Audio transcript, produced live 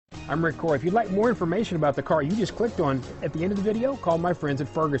I'm Rick Corey. If you'd like more information about the car you just clicked on at the end of the video, call my friends at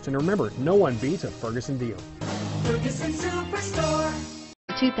Ferguson. And remember, no one beats a Ferguson deal. Ferguson Superstore.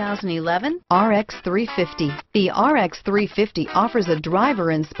 2011 RX 350. The RX 350 offers a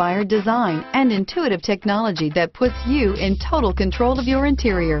driver-inspired design and intuitive technology that puts you in total control of your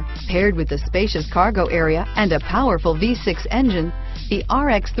interior. Paired with a spacious cargo area and a powerful V6 engine, the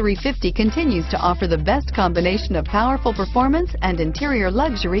RX 350 continues to offer the best combination of powerful performance and interior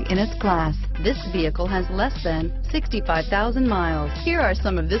luxury in its class. This vehicle has less than 65,000 miles. Here are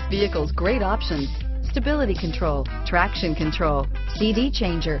some of this vehicle's great options: stability control, traction control, CD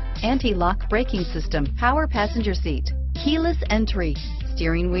changer, anti-lock braking system, power passenger seat, keyless entry,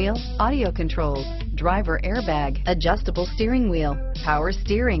 steering wheel audio controls, driver airbag, adjustable steering wheel, power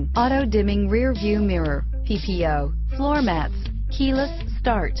steering, auto dimming rear view mirror, PPO, floor mats, keyless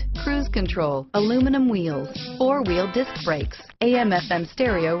start, cruise control, aluminum wheels, four-wheel disc brakes, AM/FM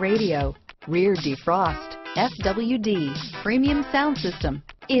stereo radio, rear defrost, FWD, premium sound system.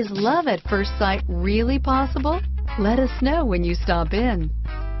 Is love at first sight really possible? Let us know when you stop in.